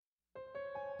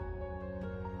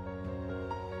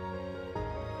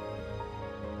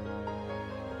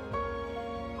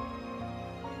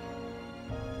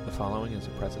following is a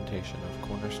presentation of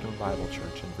Cornerstone Bible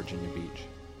Church in Virginia Beach.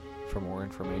 For more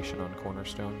information on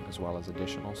Cornerstone, as well as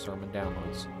additional sermon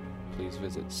downloads, please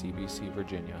visit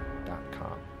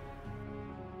cbcvirginia.com.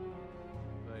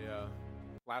 The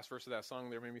last verse of that song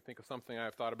there made me think of something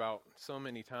I've thought about so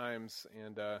many times,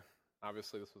 and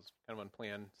obviously this was kind of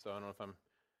unplanned, so I don't know if I'm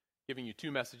giving you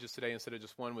two messages today instead of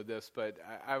just one with this, but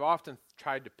I've often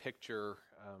tried to picture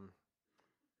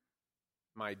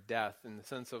my death in the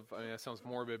sense of, that sounds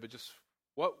morbid, but just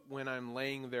what when I'm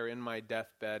laying there in my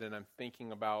deathbed and I'm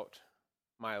thinking about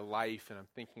my life and I'm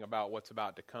thinking about what's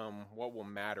about to come, what will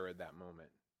matter at that moment?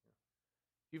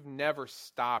 If you've never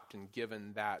stopped and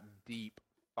given that deep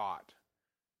thought,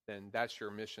 then that's your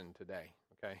mission today,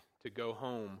 okay? To go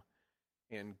home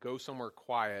and go somewhere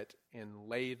quiet and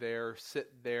lay there,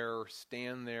 sit there,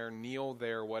 stand there, kneel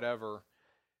there, whatever,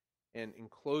 and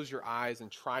close your eyes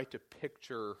and try to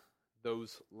picture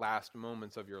those last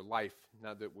moments of your life.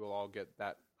 Not that we'll all get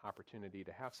that opportunity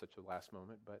to have such a last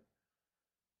moment, but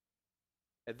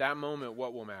at that moment,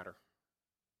 what will matter?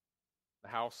 The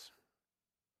house,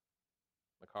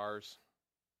 the cars,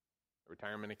 the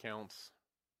retirement accounts,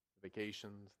 the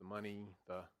vacations, the money,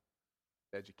 the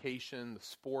education, the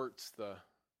sports,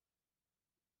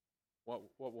 what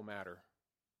will matter?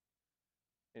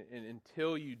 And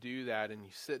until you do that and you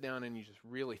sit down and you just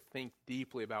really think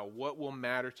deeply about what will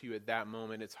matter to you at that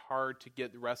moment, it's hard to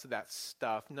get the rest of that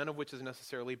stuff, none of which is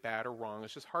necessarily bad or wrong.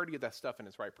 It's just hard to get that stuff in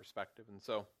its right perspective. And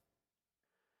so,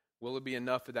 will it be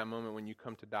enough at that moment when you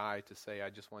come to die to say, I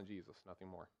just want Jesus, nothing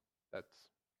more? That's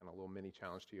kind of a little mini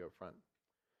challenge to you up front.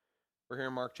 We're here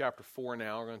in Mark chapter 4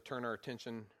 now. We're going to turn our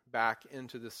attention back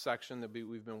into this section that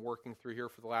we've been working through here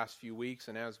for the last few weeks.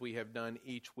 And as we have done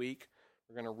each week,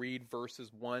 we're going to read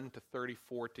verses 1 to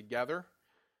 34 together,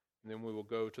 and then we will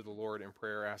go to the Lord in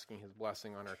prayer, asking His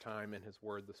blessing on our time and His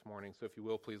word this morning. So if you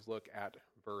will, please look at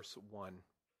verse 1.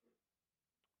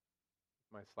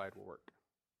 My slide will work.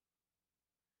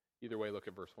 Either way, look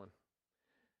at verse 1.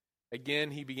 Again,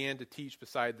 He began to teach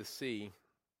beside the sea,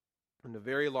 and a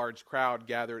very large crowd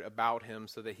gathered about Him,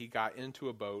 so that He got into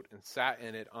a boat and sat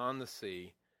in it on the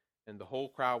sea, and the whole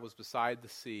crowd was beside the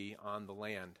sea on the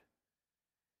land.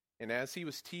 And as He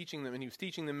was teaching them, and He was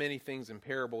teaching them many things in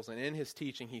parables, and in His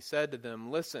teaching He said to them,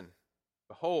 Listen,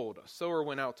 behold, a sower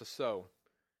went out to sow.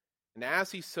 And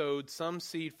as he sowed, some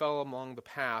seed fell along the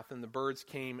path, and the birds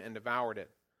came and devoured it.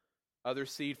 Other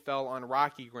seed fell on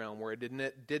rocky ground, where it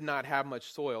did not have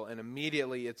much soil, and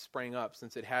immediately it sprang up,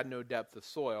 since it had no depth of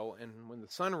soil. And when the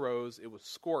sun rose, it was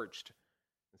scorched,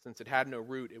 and since it had no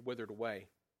root, it withered away.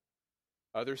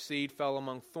 Other seed fell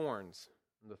among thorns.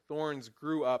 And the thorns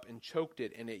grew up and choked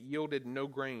it, and it yielded no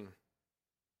grain.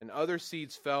 And other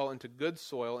seeds fell into good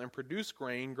soil and produced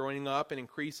grain, growing up and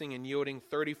increasing and yielding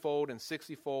 30-fold and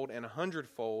 60-fold and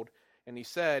 100-fold. And He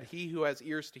said, He who has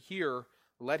ears to hear,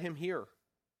 let him hear.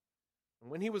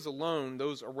 And when He was alone,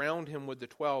 those around Him with the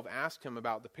 12 asked Him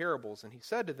about the parables. And He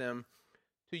said to them,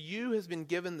 To you has been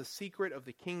given the secret of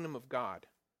the kingdom of God.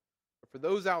 For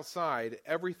those outside,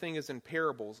 everything is in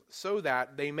parables, so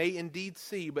that they may indeed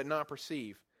see but not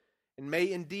perceive, and may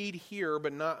indeed hear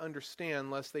but not understand,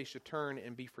 lest they should turn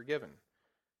and be forgiven.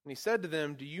 And He said to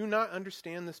them, Do you not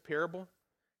understand this parable?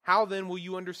 How then will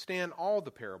you understand all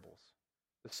the parables?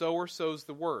 The sower sows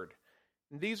the word.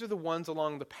 And these are the ones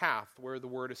along the path where the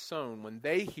word is sown. When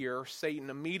they hear, Satan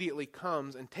immediately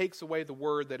comes and takes away the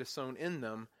word that is sown in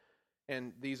them.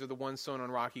 And these are the ones sown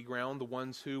on rocky ground, the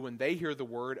ones who, when they hear the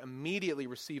word, immediately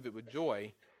receive it with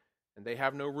joy. And they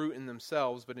have no root in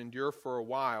themselves, but endure for a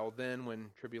while. Then, when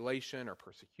tribulation or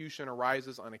persecution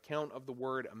arises on account of the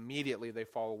word, immediately they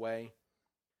fall away.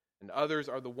 And others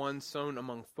are the ones sown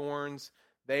among thorns.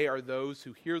 They are those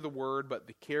who hear the word, but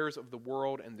the cares of the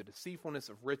world and the deceitfulness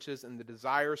of riches and the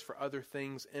desires for other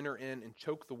things enter in and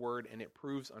choke the word, and it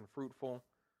proves unfruitful.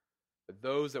 But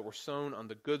those that were sown on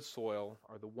the good soil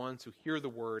are the ones who hear the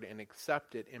word and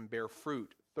accept it and bear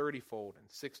fruit 30-fold and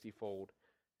 60-fold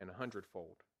and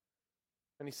 100-fold.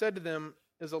 And He said to them,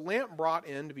 Is a lamp brought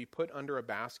in to be put under a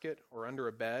basket or under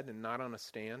a bed and not on a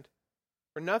stand?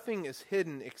 For nothing is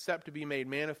hidden except to be made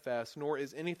manifest, nor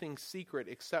is anything secret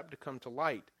except to come to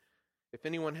light. If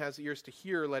anyone has ears to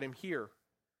hear, let him hear.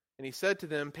 And He said to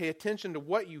them, Pay attention to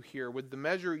what you hear. With the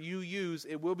measure you use,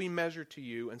 it will be measured to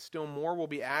you, and still more will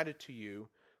be added to you.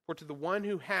 For to the one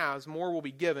who has, more will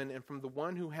be given, and from the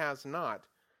one who has not,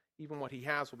 even what he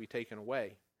has will be taken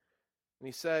away. And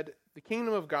He said, The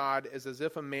kingdom of God is as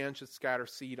if a man should scatter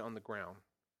seed on the ground.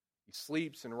 He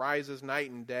sleeps and rises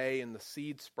night and day, and the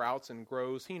seed sprouts and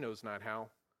grows, he knows not how.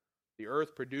 The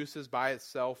earth produces by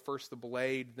itself first the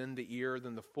blade, then the ear,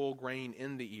 then the full grain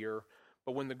in the ear.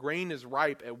 But when the grain is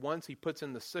ripe, at once he puts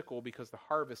in the sickle because the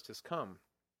harvest has come.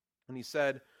 And he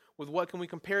said, with what can we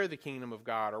compare the kingdom of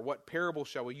God, or what parable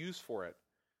shall we use for it?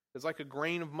 It's like a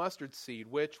grain of mustard seed,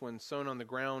 which, when sown on the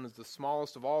ground, is the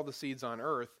smallest of all the seeds on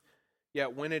earth.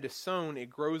 Yet when it is sown, it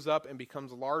grows up and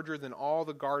becomes larger than all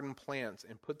the garden plants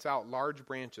and puts out large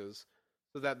branches,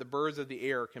 so that the birds of the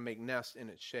air can make nests in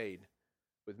its shade.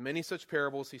 With many such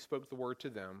parables he spoke the word to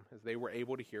them, as they were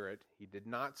able to hear it. He did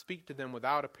not speak to them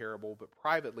without a parable, but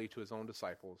privately to his own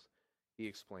disciples he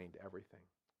explained everything.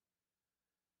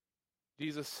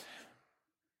 Jesus,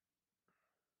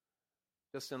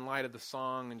 just in light of the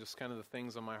song and just kind of the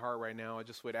things on my heart right now, I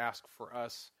just would ask for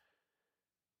us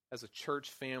as a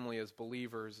church family, as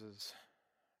believers, as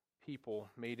people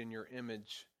made in your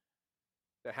image,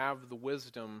 to have the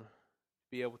wisdom to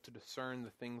be able to discern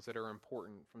the things that are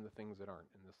important from the things that aren't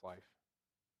in this life.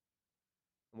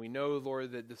 And we know,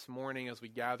 Lord, that this morning as we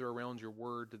gather around your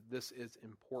word, that this is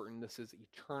important. This is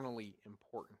eternally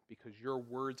important because your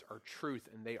words are truth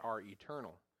and they are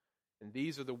eternal. And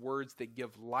these are the words that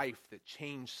give life, that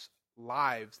change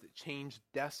lives, that change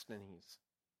destinies.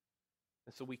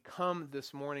 And so we come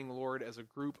this morning, Lord, as a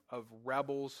group of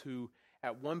rebels who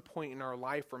at one point in our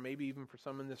life, or maybe even for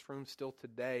some in this room still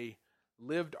today,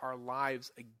 lived our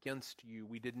lives against you.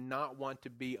 We did not want to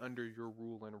be under your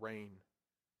rule and reign.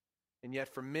 And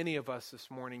yet for many of us this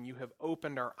morning, you have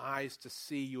opened our eyes to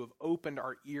see, you have opened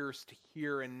our ears to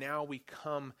hear, and now we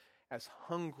come as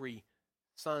hungry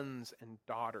sons and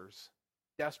daughters,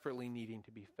 desperately needing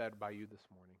to be fed by you this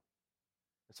morning.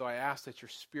 And so I ask that your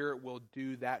Spirit will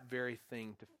do that very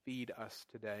thing to feed us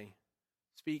today.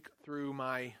 Speak through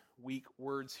my weak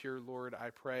words here, Lord, I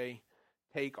pray.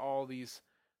 Take all these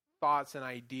thoughts and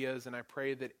ideas, and I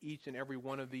pray that each and every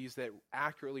one of these that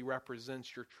accurately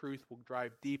represents your truth will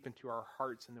drive deep into our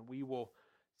hearts, and that we will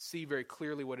see very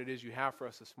clearly what it is you have for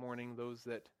us this morning. Those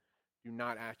that do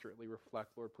not accurately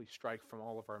reflect, Lord, please strike from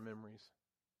all of our memories.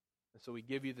 And so we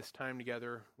give you this time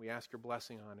together. We ask your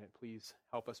blessing on it. Please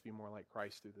help us be more like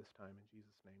Christ through this time. In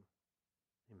Jesus' name,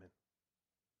 amen.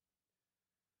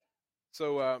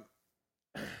 So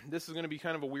this is going to be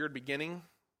kind of a weird beginning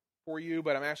for you,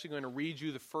 but I'm actually going to read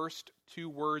you the first two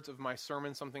words of my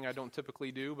sermon, something I don't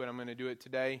typically do, but I'm going to do it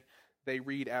today. They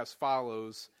read as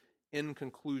follows: in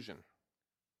conclusion.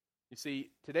 You see,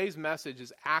 today's message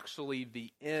is actually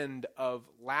the end of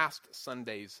last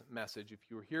Sunday's message. If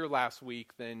you were here last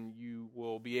week, then you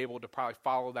will be able to probably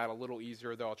follow that a little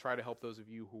easier, though I'll try to help those of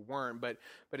you who weren't. But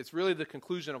it's really the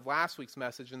conclusion of last week's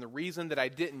message, and the reason that I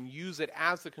didn't use it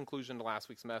as the conclusion to last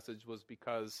week's message was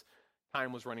because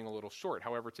time was running a little short.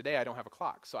 However, today I don't have a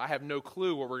clock, so I have no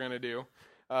clue what we're going to do.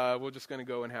 We're just going to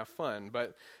go and have fun.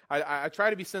 But I try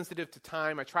to be sensitive to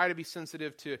time. I try to be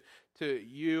sensitive to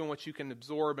you and what you can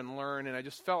absorb and learn. And I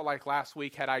just felt like last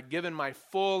week, had I given my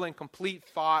full and complete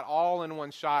thought all in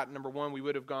one shot, number one, we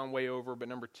would have gone way over. But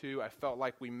number two, I felt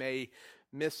like we may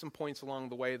miss some points along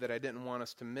the way that I didn't want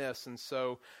us to miss. And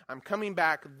so I'm coming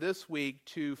back this week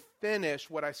to finish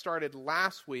what I started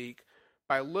last week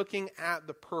by looking at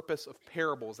the purpose of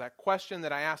parables. That question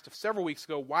that I asked several weeks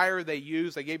ago, why are they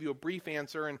used? I gave you a brief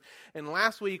answer. And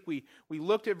last week we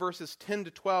looked at verses 10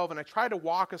 to 12, and I tried to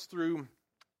walk us through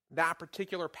that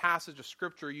particular passage of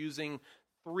Scripture using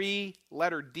 3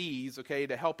 letter D's, okay,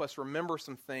 to help us remember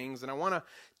some things. And I want to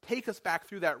take us back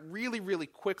through that really, really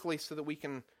quickly so that we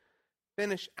can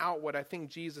finish out what I think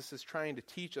Jesus is trying to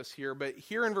teach us here. But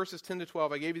here in verses 10 to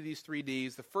 12, I gave you these 3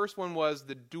 Ds. The first one was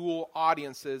the dual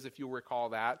audiences, if you'll recall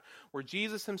that, where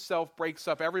Jesus himself breaks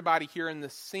up everybody here in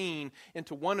this scene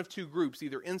into one of 2 groups,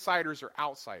 either insiders or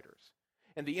outsiders.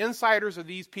 And the insiders are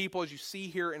these people, as you see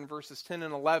here in verses 10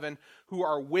 and 11, who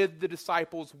are with the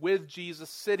disciples, with Jesus,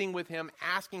 sitting with him,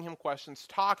 asking him questions,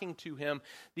 talking to him.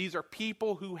 These are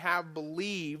people who have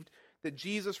believed that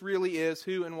Jesus really is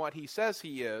who and what he says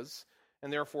he is.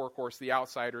 And therefore, of course, the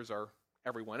outsiders are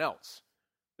everyone else.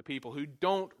 The people who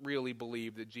don't really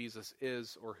believe that Jesus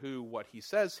is or what he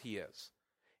says he is.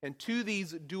 And to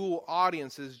these dual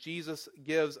audiences, Jesus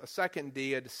gives a second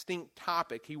D, a distinct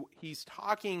topic. He's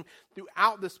talking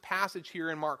throughout this passage here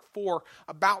in Mark 4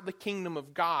 about the kingdom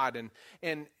of God.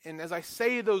 And as I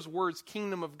say those words,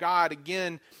 kingdom of God,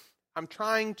 again, I'm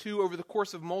trying to, over the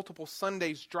course of multiple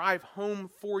Sundays, drive home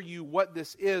for you what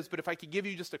this is. But if I could give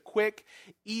you just a quick,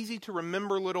 easy to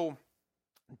remember little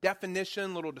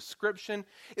definition, little description,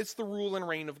 it's the rule and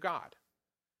reign of God.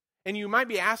 And you might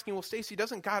be asking, well, Stacy,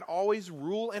 doesn't God always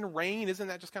rule and reign? Isn't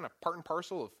that just kind of part and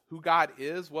parcel of who God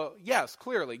is? Well, yes,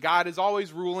 clearly. God is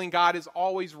always ruling. God is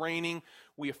always reigning.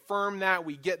 We affirm that.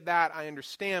 We get that. I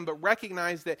understand. But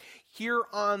recognize that here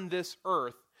on this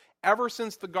earth, Ever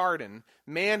since the garden,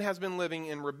 man has been living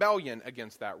in rebellion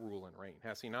against that rule and reign,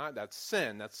 has he not? That's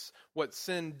sin. That's what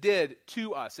sin did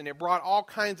to us, and it brought all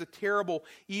kinds of terrible,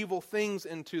 evil things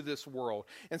into this world.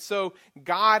 And so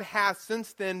God has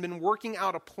since then been working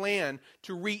out a plan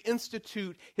to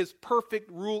reinstitute his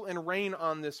perfect rule and reign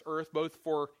on this earth, both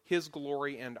for his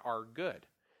glory and our good.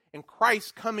 And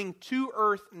Christ coming to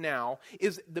earth now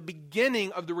is the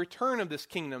beginning of the return of this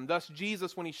kingdom. Thus,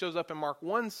 Jesus, when he shows up in Mark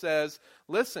 1, says,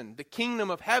 listen, the kingdom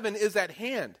of heaven is at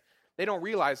hand. They don't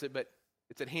realize it, but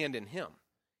it's at hand in him.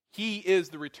 He is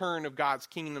the return of God's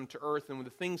kingdom to earth, and the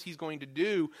things he's going to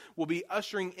do will be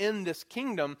ushering in this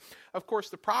kingdom. Of course,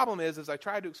 the problem is, as I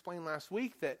tried to explain last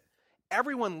week, that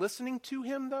everyone listening to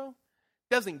him, though,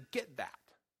 doesn't get that.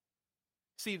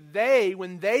 See,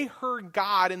 when they heard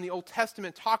God in the Old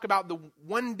Testament talk about the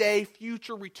one day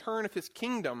future return of his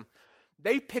kingdom,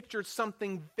 they pictured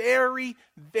something very,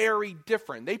 very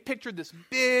different. They pictured this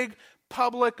big,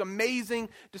 public, amazing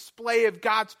display of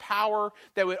God's power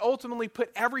that would ultimately put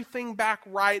everything back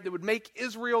right, that would make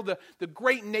Israel the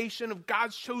great nation of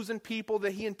God's chosen people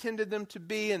that he intended them to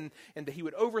be, and that he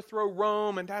would overthrow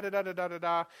Rome and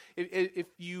da-da-da-da-da-da-da. If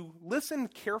you listen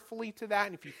carefully to that,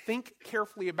 and if you think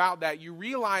carefully about that, you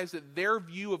realize that their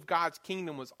view of God's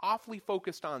kingdom was awfully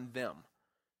focused on them,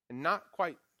 and not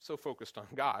quite so focused on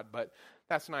God, but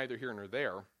that's neither here nor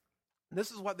there.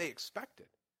 This is what they expected.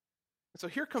 And so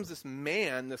here comes this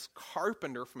man, this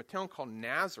carpenter from a town called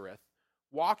Nazareth,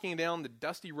 walking down the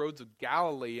dusty roads of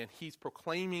Galilee, and he's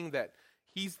proclaiming that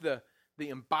he's the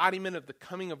embodiment of the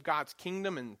coming of God's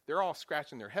kingdom, and they're all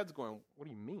scratching their heads going, what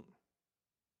do you mean?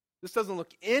 This doesn't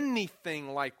look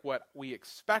anything like what we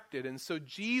expected. And so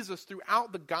Jesus,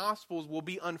 throughout the Gospels, will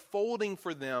be unfolding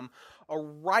for them a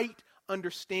right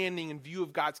understanding and view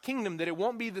of God's kingdom, that it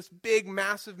won't be this big,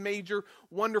 massive, major,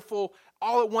 wonderful,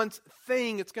 all-at-once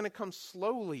thing. It's going to come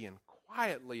slowly and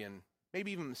quietly and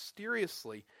maybe even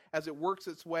mysteriously as it works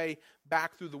its way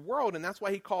back through the world. And that's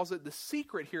why he calls it the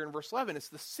secret here in verse 11. It's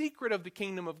the secret of the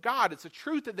kingdom of God. It's a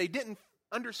truth that they didn't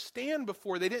understand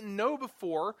before, they didn't know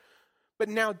before, but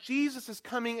now Jesus is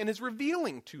coming and is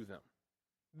revealing to them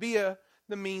via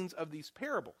the means of these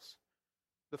parables.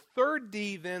 The third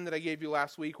D then that I gave you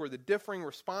last week were the differing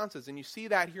responses, and you see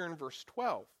that here in verse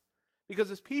 12. Because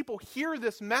as people hear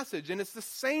this message, and it's the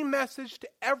same message to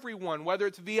everyone, whether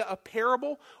it's via a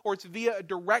parable or it's via a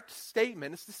direct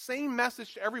statement, it's the same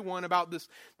message to everyone about this,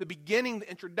 the beginning, the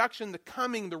introduction, the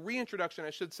coming, the reintroduction,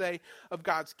 I should say, of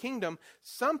God's kingdom.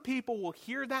 Some people will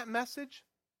hear that message,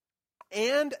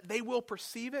 and they will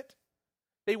perceive it.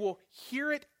 They will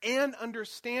hear it and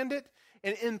understand it.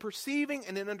 And in perceiving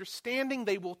and in understanding,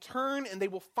 they will turn and they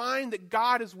will find that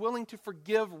God is willing to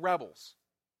forgive rebels.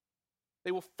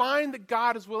 They will find that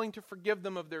God is willing to forgive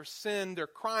them of their sin, their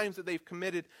crimes that they've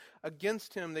committed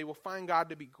against him. They will find God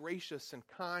to be gracious and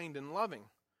kind and loving.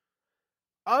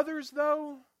 Others,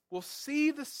 though, will see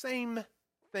the same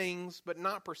things but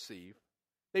not perceive.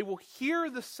 They will hear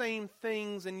the same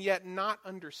things and yet not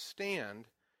understand.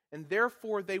 And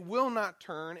therefore they will not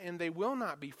turn and they will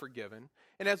not be forgiven.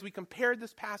 And as we compared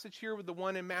this passage here with the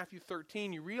one in Matthew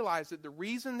 13, you realize that the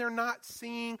reason they're not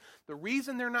seeing, the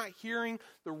reason they're not hearing,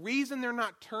 the reason they're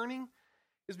not turning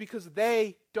is because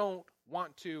they don't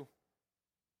want to.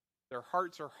 Their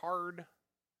hearts are hard.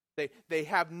 They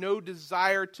have no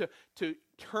desire to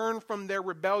turn from their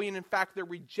rebellion. In fact, their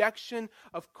rejection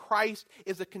of Christ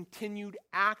is a continued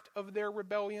act of their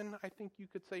rebellion, I think you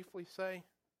could safely say.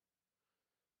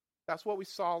 That's what we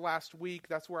saw last week.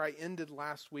 That's where I ended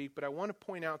last week. But I want to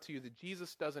point out to you that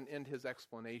Jesus doesn't end his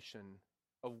explanation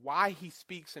of why he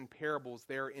speaks in parables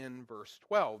there in verse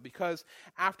 12. Because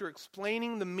after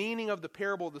explaining the meaning of the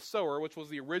parable of the sower, which was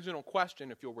the original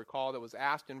question, if you'll recall, that was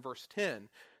asked in verse 10,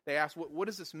 they asked, what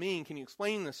does this mean? Can you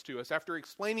explain this to us? After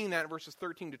explaining that in verses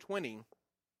 13 to 20,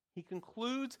 he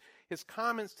concludes his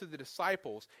comments to the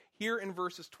disciples here in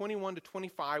verses 21 to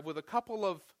 25 with a couple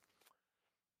of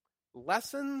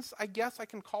lessons, I guess I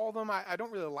can call them. I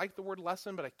don't really like the word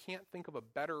lesson, but I can't think of a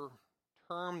better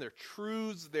term. They're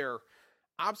truths, they're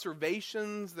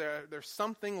observations, there's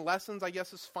something. Lessons, I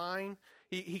guess, is fine.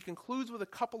 He concludes with a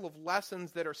couple of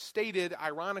lessons that are stated,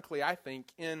 ironically, I think,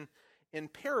 in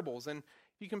parables. And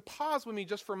if you can pause with me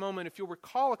just for a moment, if you'll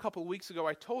recall a couple of weeks ago,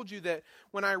 I told you that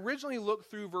when I originally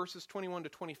looked through verses 21 to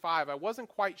 25, I wasn't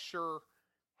quite sure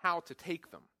how to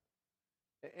take them.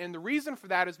 And the reason for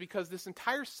that is because this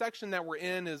entire section that we're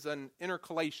in is an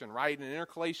intercalation, right? And an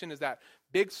intercalation is that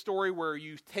big story where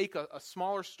you take a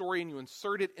smaller story and you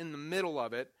insert it in the middle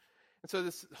of it. And so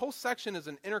this whole section is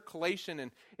an intercalation, and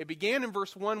it began in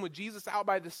verse 1 with Jesus out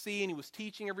by the sea, and he was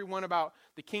teaching everyone about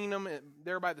the kingdom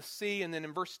there by the sea. And then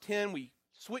in verse 10, we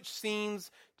switch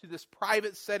scenes to this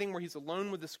private setting where he's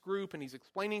alone with this group and he's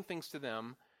explaining things to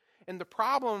them. And the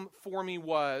problem for me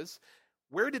was,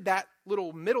 where did that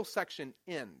little middle section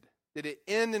end? Did it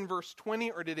end in verse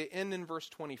 20 or did it end in verse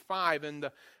 25? And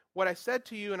what I said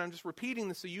to you, and I'm just repeating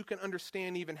this so you can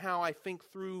understand even how I think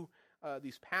through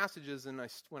these passages and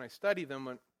when I study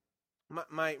them,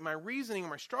 my reasoning,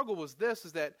 my struggle was this,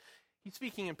 is that he's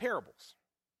speaking in parables.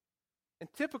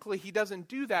 And typically he doesn't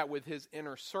do that with his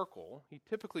inner circle. He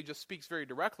typically just speaks very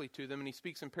directly to them, and he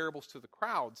speaks in parables to the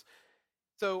crowds.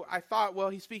 So I thought, well,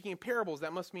 he's speaking in parables.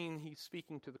 That must mean he's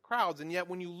speaking to the crowds. And yet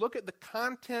when you look at the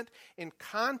content and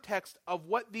context of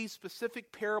what these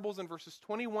specific parables in verses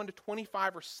 21 to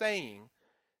 25 are saying,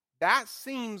 that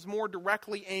seems more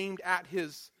directly aimed at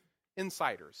his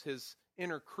insiders, his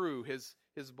inner crew, his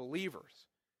believers.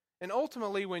 And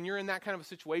ultimately, when you're in that kind of a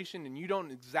situation and you don't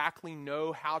exactly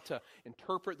know how to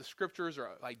interpret the scriptures or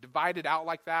like divide it out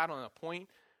like that on a point,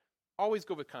 always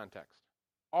go with context.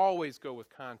 Always go with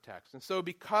context. And so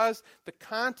because the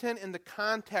content and the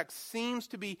context seems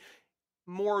to be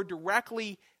more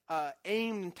directly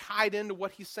aimed and tied into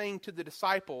what he's saying to the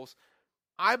disciples,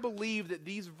 I believe that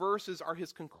these verses are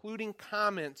his concluding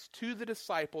comments to the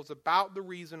disciples about the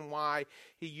reason why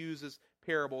he uses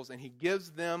parables, and he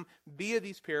gives them, via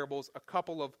these parables, a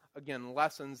couple of, again,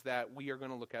 lessons that we are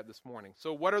going to look at this morning.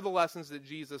 So what are the lessons that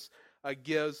Jesus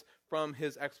gives from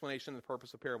his explanation of the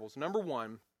purpose of parables? Number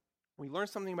one, we learn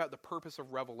something about the purpose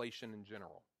of revelation in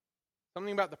general.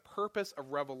 Something about the purpose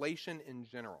of revelation in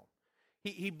general.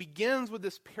 He begins with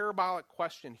this parabolic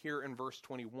question here in verse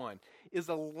 21. Is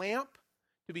a lamp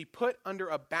to be put under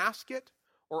a basket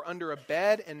or under a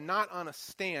bed and not on a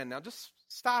stand? Now just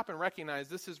stop and recognize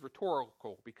this is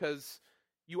rhetorical, because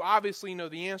you obviously know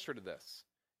the answer to this.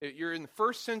 You're in the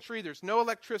first century, there's no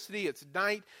electricity, it's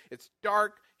night, it's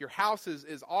dark, your house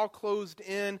is all closed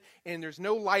in, and there's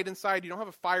no light inside, you don't have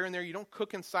a fire in there, you don't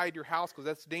cook inside your house because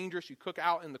that's dangerous, you cook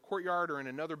out in the courtyard or in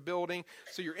another building,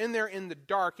 so you're in there in the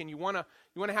dark and you want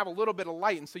to have a little bit of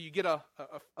light, and so you get a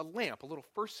lamp, a little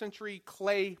first century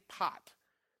clay pot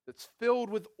that's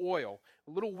filled with oil,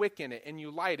 a little wick in it, and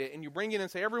you light it, and you bring it in and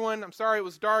say, everyone, I'm sorry it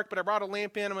was dark, but I brought a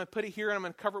lamp in, I'm going to put it here, and I'm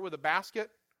going to cover it with a basket.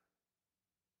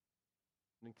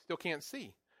 And you still can't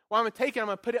see. Well, I'm going to take it, I'm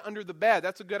going to put it under the bed.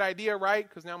 That's a good idea, right?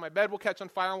 Because now my bed will catch on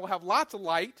fire, and we'll have lots of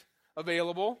light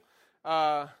available.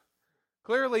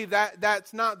 Clearly,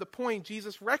 that's not the point.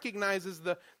 Jesus recognizes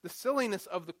the silliness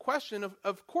of the question.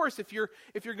 Of course, if you're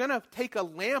going to take a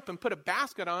lamp and put a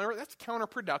basket on it, that's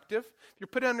counterproductive. If you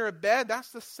put it under a bed,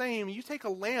 that's the same. You take a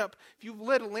lamp, if you've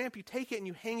lit a lamp, you take it and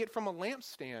you hang it from a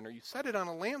lampstand, or you set it on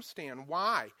a lampstand.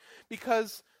 Why?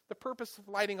 Because the purpose of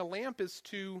lighting a lamp is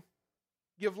to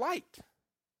give light.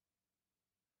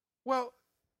 Well,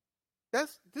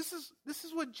 this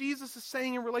is what Jesus is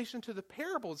saying in relation to the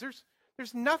parables.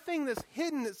 There's nothing that's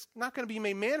hidden that's not going to be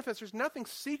made manifest. There's nothing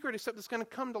secret except that's going to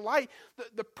come to light.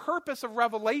 The purpose of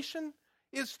revelation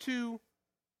is to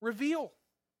reveal.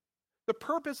 The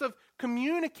purpose of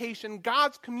communication,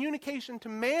 God's communication to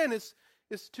man, is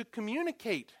to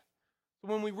communicate.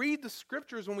 When we read the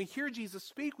scriptures, when we hear Jesus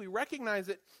speak, we recognize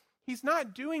that he's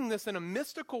not doing this in a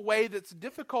mystical way that's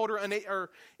difficult or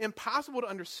impossible to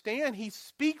understand. He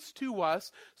speaks to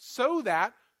us so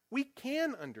that we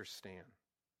can understand.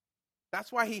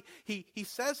 That's why he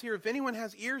says here, if anyone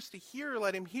has ears to hear,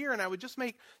 let him hear. And I would just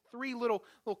make three little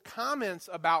comments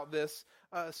about this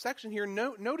section here.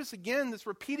 Notice again this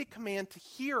repeated command to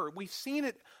hear. We've seen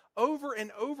it over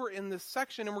and over in this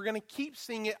section, and we're going to keep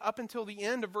seeing it up until the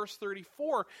end of verse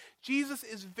 34. Jesus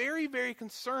is very, very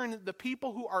concerned that the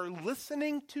people who are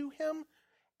listening to him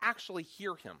actually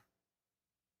hear him.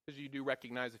 Because you do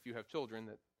recognize, if you have children,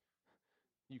 that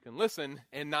you can listen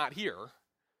and not hear.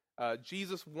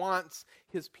 Jesus wants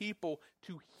his people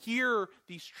to hear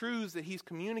these truths that he's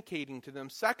communicating to them.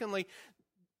 Secondly,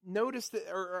 notice that,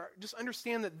 or just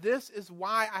understand that this is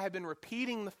why I have been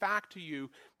repeating the fact to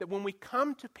you that when we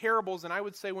come to parables, and I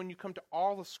would say when you come to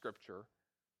all of Scripture,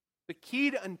 the key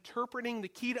to interpreting, the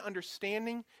key to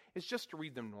understanding is just to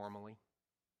read them normally.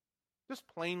 Just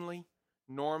plainly,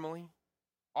 normally.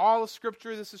 All of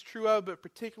Scripture this is true of, but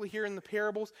particularly here in the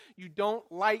parables, you don't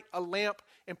light a lamp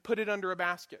and put it under a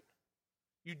basket.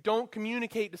 You don't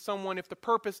communicate to someone if the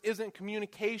purpose isn't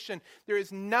communication. There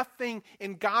is nothing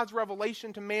in God's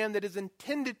revelation to man that is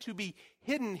intended to be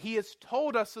hidden. He has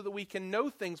told us so that we can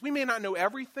know things. We may not know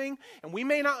everything, and we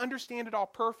may not understand it all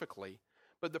perfectly,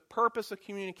 but the purpose of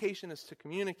communication is to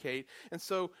communicate. And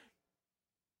so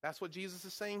that's what Jesus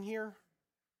is saying here.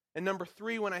 And number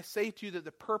three, when I say to you that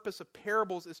the purpose of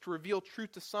parables is to reveal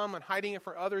truth to some and hiding it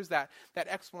for others, that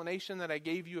explanation that I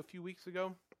gave you a few weeks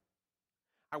ago,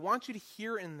 I want you to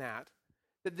hear in that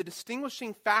the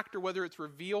distinguishing factor, whether it's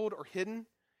revealed or hidden,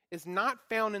 is not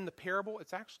found in the parable,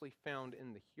 it's actually found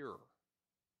in the hearer.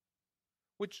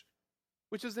 Which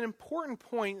is an important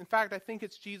point. In fact, I think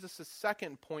it's Jesus'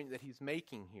 second point that he's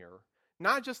making here.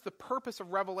 Not just the purpose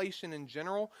of revelation in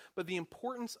general, but the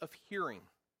importance of hearing.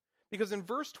 Because in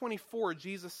verse 24,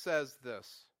 Jesus says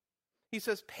this. He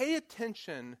says, pay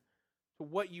attention to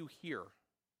what you hear.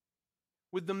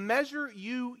 With the measure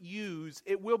you use,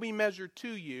 it will be measured to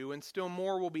you, and still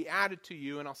more will be added to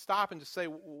you. And I'll stop and just say,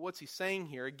 what's he saying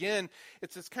here? Again,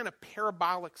 it's this kind of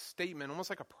parabolic statement, almost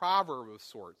like a proverb of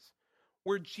sorts,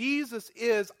 where Jesus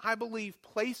is, I believe,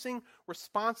 placing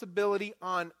responsibility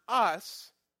on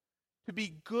us to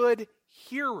be good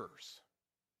hearers.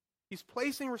 He's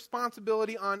placing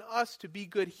responsibility on us to be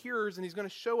good hearers, and he's going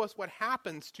to show us what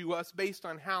happens to us based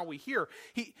on how we hear.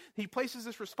 He places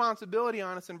this responsibility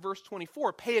on us in verse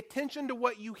 24. Pay attention to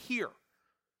what you hear.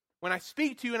 When I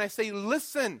speak to you and I say,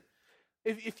 listen,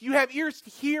 if you have ears to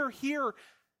hear, hear.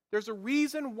 There's a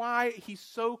reason why he's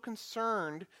so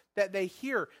concerned that they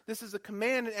hear. This is a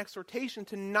command and exhortation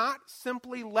to not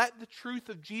simply let the truth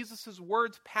of Jesus'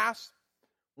 words pass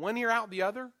one ear out the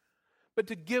other, but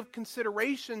to give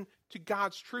consideration to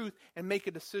God's truth and make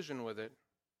a decision with it.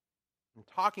 And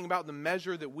talking about the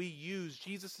measure that we use,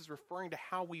 Jesus is referring to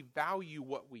how we value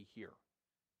what we hear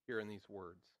here in these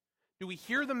words. Do we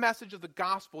hear the message of the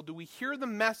gospel? Do we hear the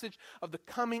message of the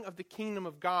coming of the kingdom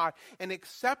of God and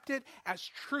accept it as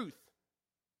truth?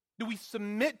 Do we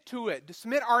submit to it, to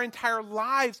submit our entire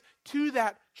lives to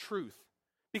that truth?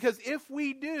 Because if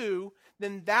we do,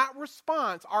 then that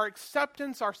response, our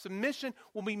acceptance, our submission,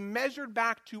 will be measured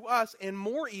back to us, and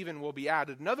more even will be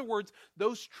added. In other words,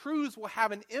 those truths will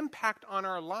have an impact on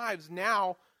our lives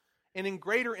now and in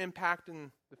greater impact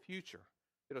in the future.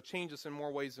 It'll change us in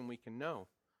more ways than we can know.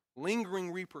 Lingering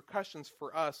repercussions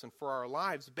for us and for our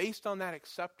lives based on that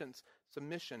acceptance,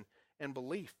 submission, and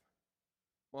belief.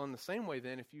 Well, in the same way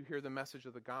then, if you hear the message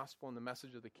of the gospel and the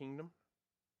message of the kingdom,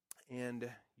 and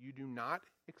you do not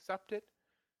accept it,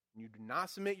 you do not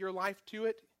submit your life to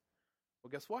it, well,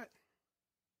 guess what?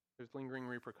 There's lingering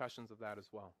repercussions of that as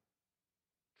well.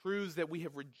 Truths that we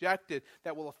have rejected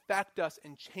that will affect us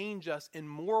and change us in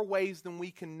more ways than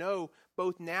we can know,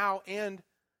 both now and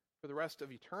for the rest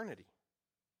of eternity.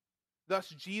 Thus,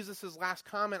 Jesus' last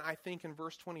comment, I think, in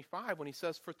verse 25, when he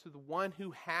says, for to the one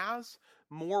who has,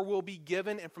 more will be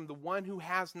given, and from the one who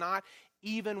has not,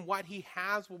 even what he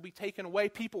has will be taken away.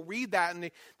 People read that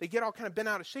and they get all kind of bent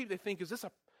out of shape. They think, is this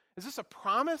a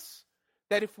promise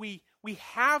that if we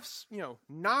have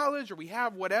knowledge or we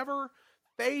have whatever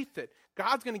faith, that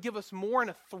God's going to give us more,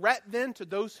 and a threat then to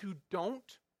those who don't?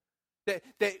 That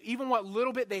even what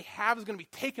little bit they have is going to be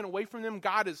taken away from them.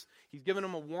 He's given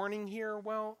them a warning here.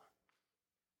 Well,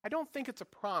 I don't think it's a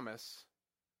promise,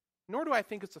 nor do I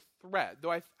think it's a threat, though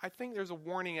I think there's a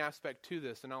warning aspect to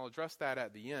this, and I'll address that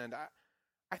at the end.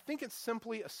 I think it's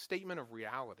simply a statement of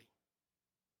reality,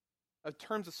 in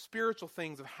terms of spiritual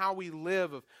things, of how we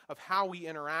live, of how we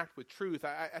interact with truth.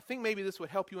 I think maybe this would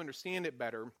help you understand it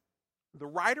better. The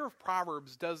writer of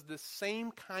Proverbs does this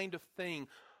same kind of thing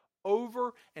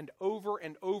over and over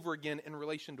and over again in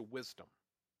relation to wisdom.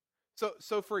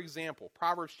 So for example,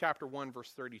 Proverbs chapter 1,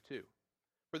 verse 32.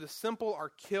 For the simple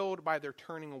are killed by their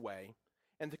turning away,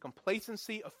 and the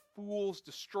complacency of fools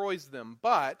destroys them.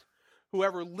 But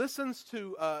whoever listens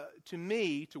to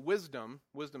me, to wisdom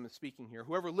is speaking here,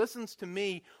 whoever listens to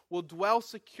me will dwell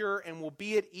secure and will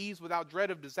be at ease without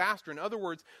dread of disaster. In other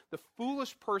words, the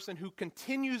foolish person who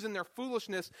continues in their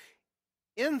foolishness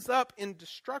ends up in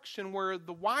destruction, where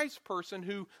the wise person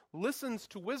who listens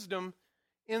to wisdom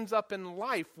ends up in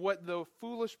life. What the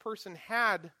foolish person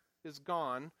had is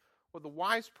gone. What the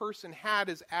wise person had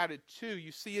is added to.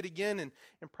 You see it again in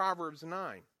Proverbs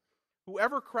 9.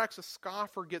 Whoever corrects a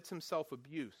scoffer gets himself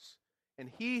abuse, and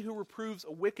he who reproves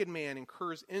a wicked man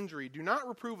incurs injury. Do not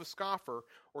reprove a scoffer,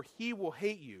 or he will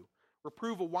hate you.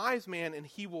 Reprove a wise man, and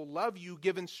he will love you.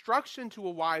 Give instruction to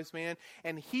a wise man,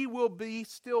 and he will be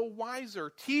still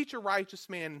wiser. Teach a righteous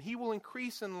man, and he will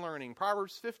increase in learning.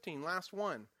 Proverbs 15, last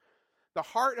one. The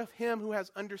heart of him who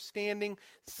has understanding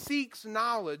seeks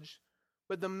knowledge,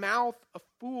 but the mouth of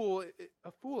a fool,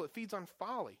 it feeds on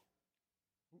folly.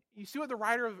 You see what the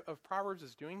writer of Proverbs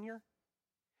is doing here?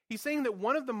 He's saying that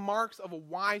one of the marks of a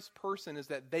wise person is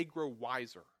that they grow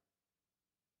wiser.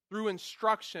 Through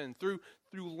instruction, through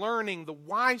learning, the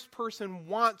wise person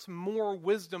wants more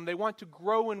wisdom. They want to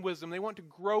grow in wisdom. They want to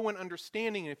grow in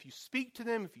understanding. And if you speak to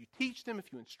them, if you teach them,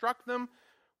 if you instruct them,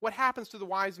 what happens to the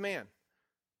wise man?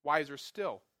 Wiser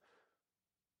still.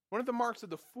 One of the marks of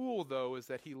the fool, though, is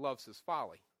that he loves his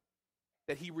folly.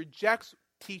 That he rejects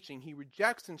teaching. He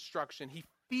rejects instruction. He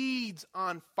feeds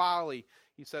on folly,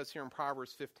 he says here in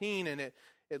Proverbs 15, and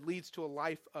it leads to a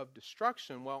life of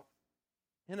destruction. Well,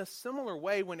 in a similar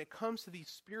way, when it comes to these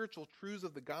spiritual truths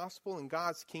of the gospel and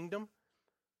God's kingdom,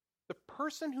 the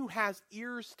person who has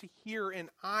ears to hear and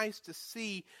eyes to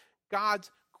see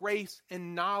God's grace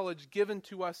and knowledge given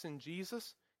to us in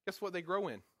Jesus, guess what they grow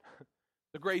in?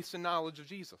 The grace and knowledge of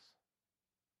Jesus.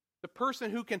 The person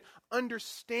who can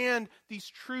understand these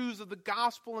truths of the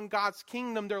gospel and God's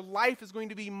kingdom, their life is going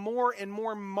to be more and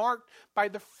more marked by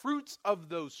the fruits of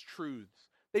those truths.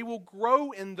 They will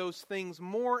grow in those things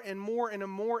more and more and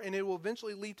more, and it will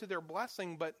eventually lead to their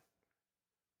blessing. But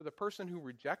for the person who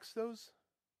rejects those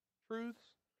truths,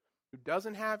 who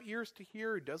doesn't have ears to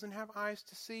hear, who doesn't have eyes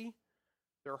to see,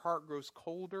 their heart grows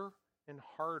colder and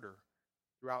harder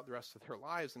throughout the rest of their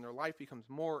lives, and their life becomes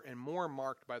more and more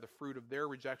marked by the fruit of their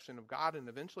rejection of God, and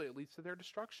eventually it leads to their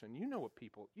destruction. You know what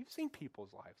you've seen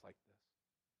people's lives like this,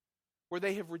 where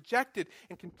they have rejected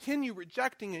and continue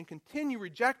rejecting,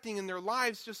 and their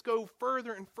lives just go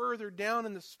further and further down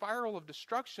in the spiral of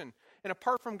destruction. And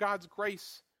apart from God's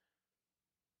grace,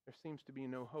 there seems to be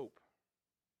no hope.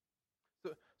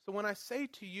 So when I say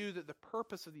to you that the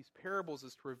purpose of these parables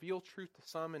is to reveal truth to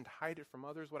some and to hide it from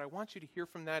others, what I want you to hear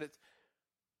from that,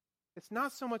 it's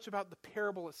not so much about the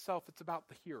parable itself, it's about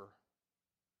the hearer,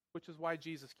 which is why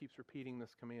Jesus keeps repeating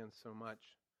this command so much.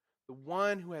 The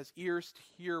one who has ears to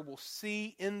hear will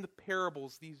see in the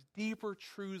parables these deeper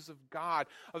truths of God,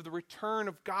 of the return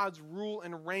of God's rule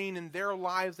and reign in their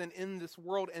lives and in this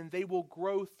world, and they will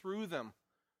grow through them.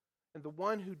 And the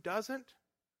one who doesn't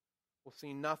will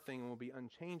see nothing and will be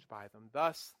unchanged by them.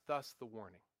 Thus the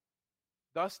warning.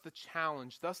 Thus the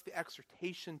challenge. Thus the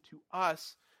exhortation to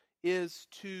us is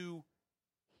to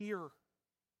hear.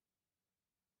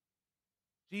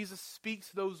 Jesus speaks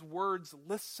those words,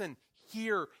 listen,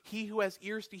 hear. He who has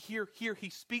ears to hear, hear. He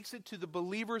speaks it to the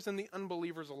believers and the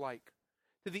unbelievers alike,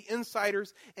 to the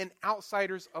insiders and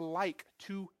outsiders alike,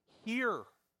 to hear.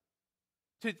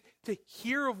 To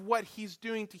hear of what he's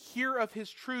doing, to hear of his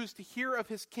truths, to hear of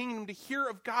his kingdom, to hear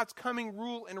of God's coming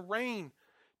rule and reign,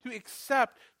 to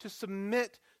accept, to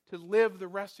submit, to live the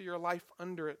rest of your life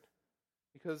under it.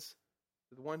 Because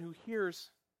to the one who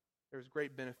hears, there is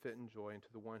great benefit and joy, and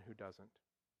to the one who doesn't,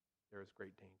 there is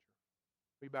great danger.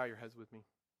 Will you bow your heads with me?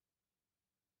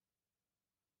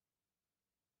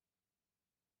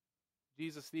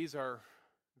 Jesus, these are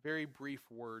very brief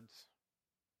words.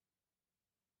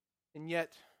 And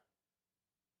yet,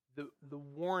 the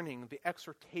warning, the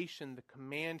exhortation, the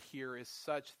command here is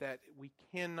such that we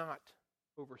cannot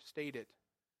overstate it.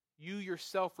 You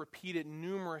yourself repeated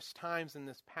numerous times in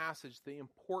this passage the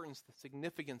importance, the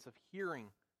significance of hearing.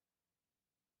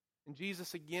 And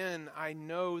Jesus, again, I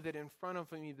know that in front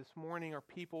of me this morning are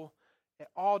people at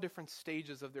all different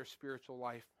stages of their spiritual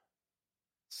life.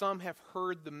 Some have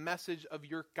heard the message of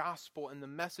your gospel and the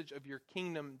message of your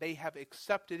kingdom. They have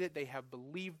accepted it. They have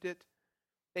believed it.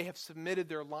 They have submitted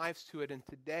their lives to it. And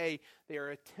today they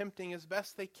are attempting as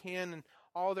best they can in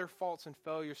all their faults and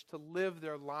failures to live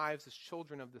their lives as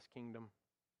children of this kingdom.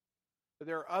 But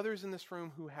there are others in this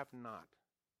room who have not.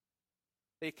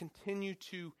 They continue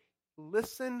to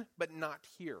listen but not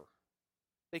hear.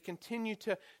 They continue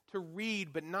to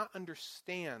read but not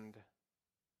understand.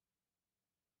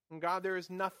 And God, there is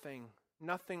nothing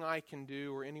I can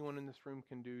do or anyone in this room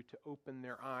can do to open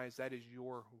their eyes. That is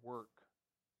your work.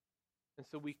 And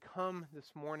so we come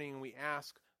this morning and we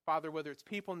ask, Father, whether it's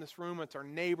people in this room, it's our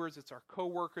neighbors, it's our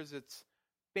coworkers, it's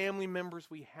family members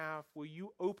we have, will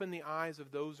you open the eyes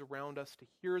of those around us to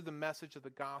hear the message of the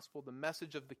gospel, the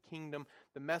message of the kingdom,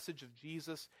 the message of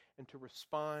Jesus, and to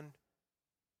respond,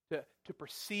 to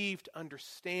perceive, to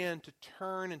understand, to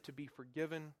turn, and to be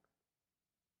forgiven.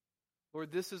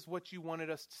 Lord, this is what you wanted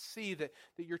us to see, that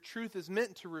your truth is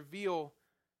meant to reveal,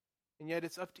 and yet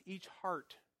it's up to each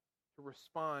heart to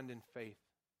respond in faith.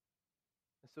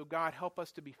 And so, God, help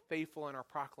us to be faithful in our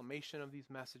proclamation of these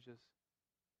messages.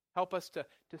 Help us to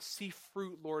see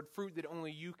fruit, Lord, fruit that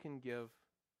only you can give,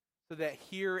 so that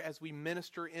here as we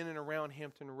minister in and around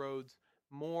Hampton Roads,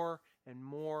 more and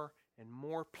more and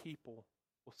more people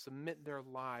will submit their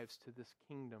lives to this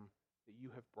kingdom that you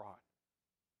have brought.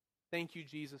 Thank you,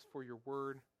 Jesus, for your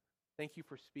word. Thank you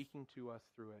for speaking to us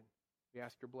through it. We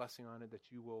ask your blessing on it,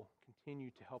 that you will continue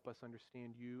to help us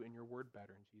understand you and your word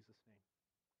better. In Jesus' name.